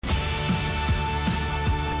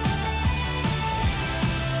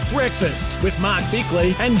Breakfast with Mark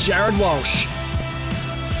Bickley and Jared Walsh.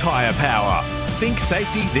 Tyre Power. Think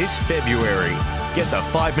safety this February. Get the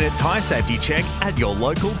 5-minute tyre safety check at your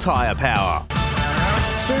local Tyre Power.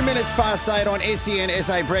 2 minutes past 8 on SEN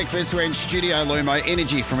SA Breakfast. We're in Studio Lumo,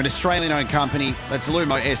 energy from an Australian-owned company. That's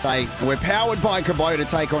Lumo SA. And we're powered by Kubota.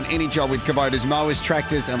 Take on any job with Kubota's mowers,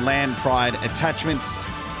 tractors and Land Pride attachments.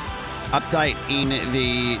 Update in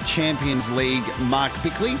the Champions League, Mark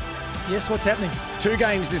Bickley. Yes, what's happening? 2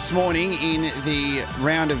 games this morning in the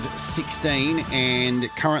round of 16 and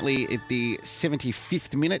currently at the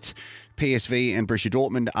 75th minute, PSV and Borussia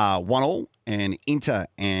Dortmund are 1-1 and Inter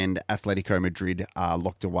and Atletico Madrid are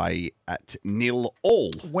locked away at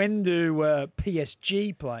 0-0. When do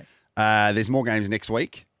PSG play? There's more games next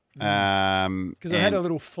week. Because I had a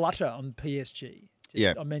little flutter on PSG.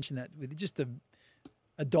 I mentioned that with just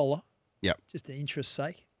a dollar. Yep. Just the interest's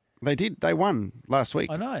sake. They did. They won last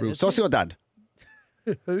week. I know. Real Sociedad.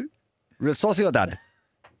 Who? Real Sociedad. Is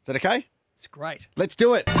that okay? It's great. Let's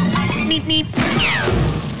do it. Meep, meep.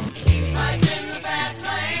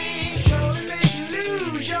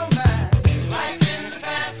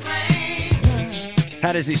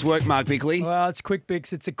 How does this work, Mark Bickley? Well, it's quick,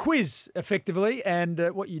 Bicks. It's a quiz, effectively, and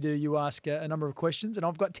what you do, you ask a number of questions, and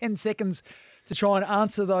I've got 10 seconds to try and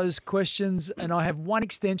answer those questions, and I have one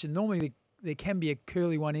extension. Normally, there can be a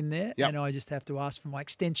curly one in there, and I just have to ask for my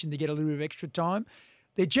extension to get a little bit of extra time.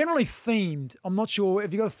 They're generally themed. I'm not sure.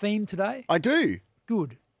 Have you got a theme today? I do.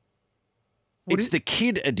 Good. It's the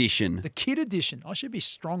kid edition. The kid edition. I should be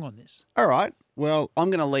strong on this. All right. Well, I'm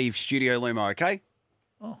going to leave Studio Lumo, okay?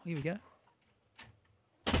 Oh, here we go.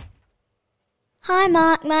 Hi,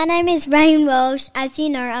 Mark. My name is Rain Walsh. As you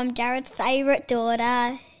know, I'm Jared's favourite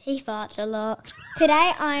daughter. He farts a lot.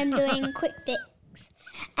 Today, I'm doing quick Bicks,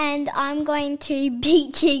 and I'm going to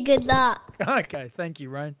beat you. Good luck. Okay. Thank you,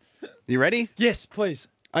 Rain. You ready? Yes, please.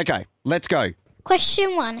 Okay. Let's go.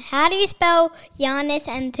 Question 1. How do you spell Giannis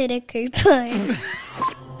Antetokounmpo?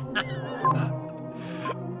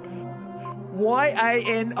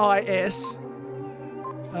 Y-A-N-I-S.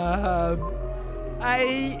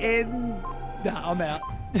 A-N... No, I'm out.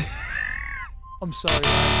 I'm sorry,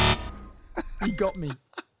 Rain. You got me.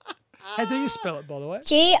 How do you spell it, by the way?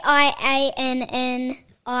 Giannis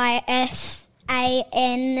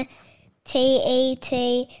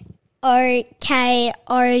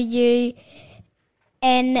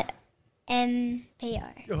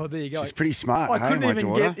Antetokounmpo. Oh, there you go. She's pretty smart. I couldn't my even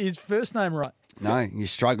daughter. get his first name right. No, you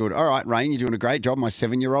struggled. All right, Rain, you're doing a great job. My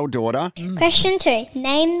 7-year-old daughter. Question 2.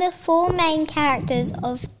 Name the 4 main characters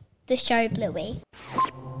of the show Bluey.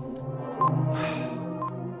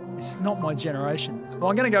 It's not my generation. Well,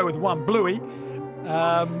 I'm going to go with 1. Bluey.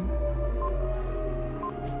 No.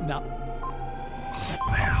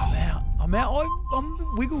 Wow. I'm out. I'm the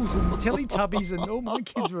Wiggles and the Teletubbies and all my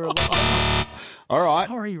kids were alive. All right.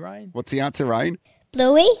 Sorry, Rain. What's the answer, Rain?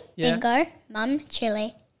 Bluey, Yeah. Bingo, Mum,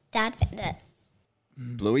 Chili, Dad, Bandit.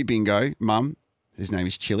 Bluey, Bingo, Mum, whose name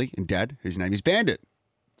is Chili, and Dad, whose name is Bandit.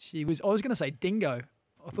 I was going to say Dingo.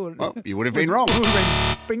 I thought. Well, you would have been wrong. It would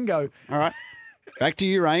have been bingo. All right. Back to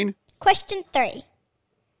you, Rain. Question 3.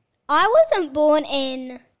 I wasn't born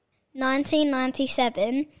in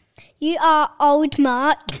 1997. You are old,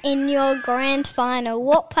 Mark, in your grand final.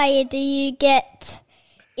 What player do you get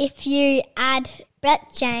if you add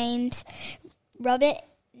Brett James, Robert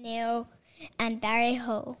Neal, and Barry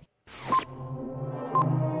Hall?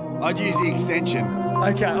 I'd use the extension.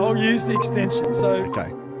 Okay, I'll use the extension. So,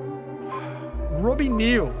 Okay. Robbie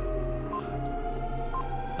Neal.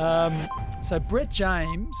 So Brett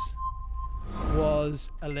James was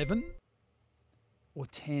 11 or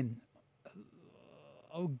 10.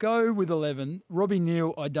 I'll go with 11. Robbie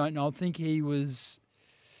Neal, I don't know. I think he was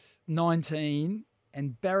 19.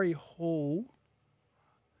 And Barry Hall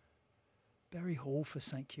for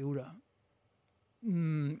St Kilda. I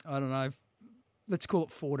don't know. Let's call it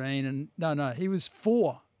 14. And no, he was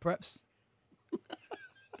 4, perhaps.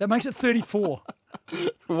 That makes it 34.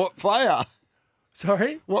 What player?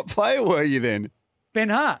 Sorry? What player were you then? Ben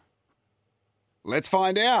Hart. Let's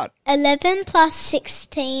find out. 11 plus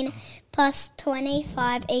 16 plus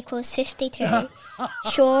 25 equals 52.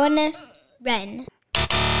 Sean Wren.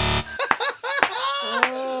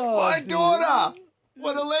 My daughter.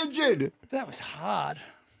 What a legend. That was hard.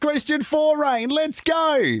 Question 4, Rain. Let's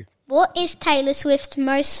go. What is Taylor Swift's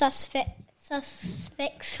most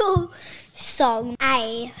suspectful song?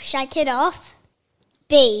 A. Shake It Off.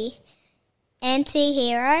 B.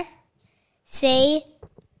 Anti-Hero. C.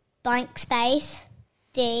 Blank Space.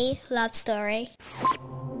 D. Love Story.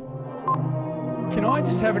 Can I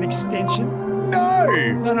just have an extension?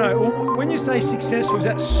 No. No. When you say successful, is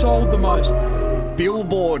that sold the most?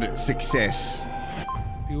 Billboard success.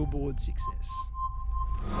 Billboard success.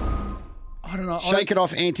 I don't know. Shake It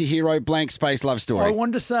Off, Anti-Hero, Blank Space, Love Story. I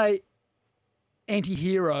wanted to say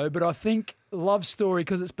Anti-Hero, but I think Love Story,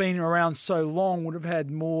 because it's been around so long, would have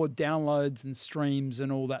had more downloads and streams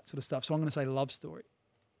and all that sort of stuff. So I'm going to say Love Story.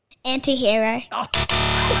 Anti-hero.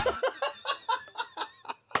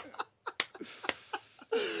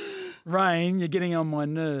 Rain, you're getting on my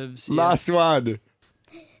nerves. Yeah. Last one.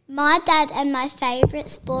 My dad and my favourite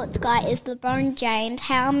sports guy is LeBron James.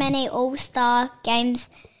 How many All-Star games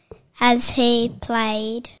has he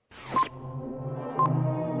played?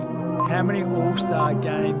 How many All-Star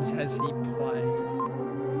games has he played?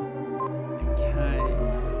 Okay.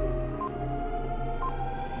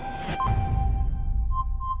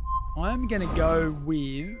 I'm going to go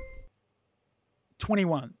with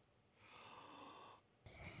 21.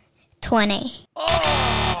 20.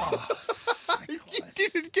 Oh, so You close.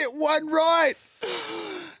 didn't get one right.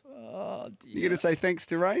 Oh, dear. You're going to say thanks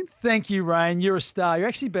to Rain? Thank you, Rain. You're a star. You're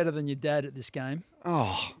actually better than your dad at this game.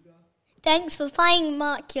 Oh. Thanks for playing,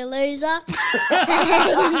 Mark, you loser.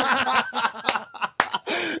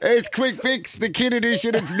 It's Quick Fix, the kid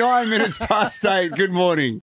edition. It's 9 minutes past 8. Good morning.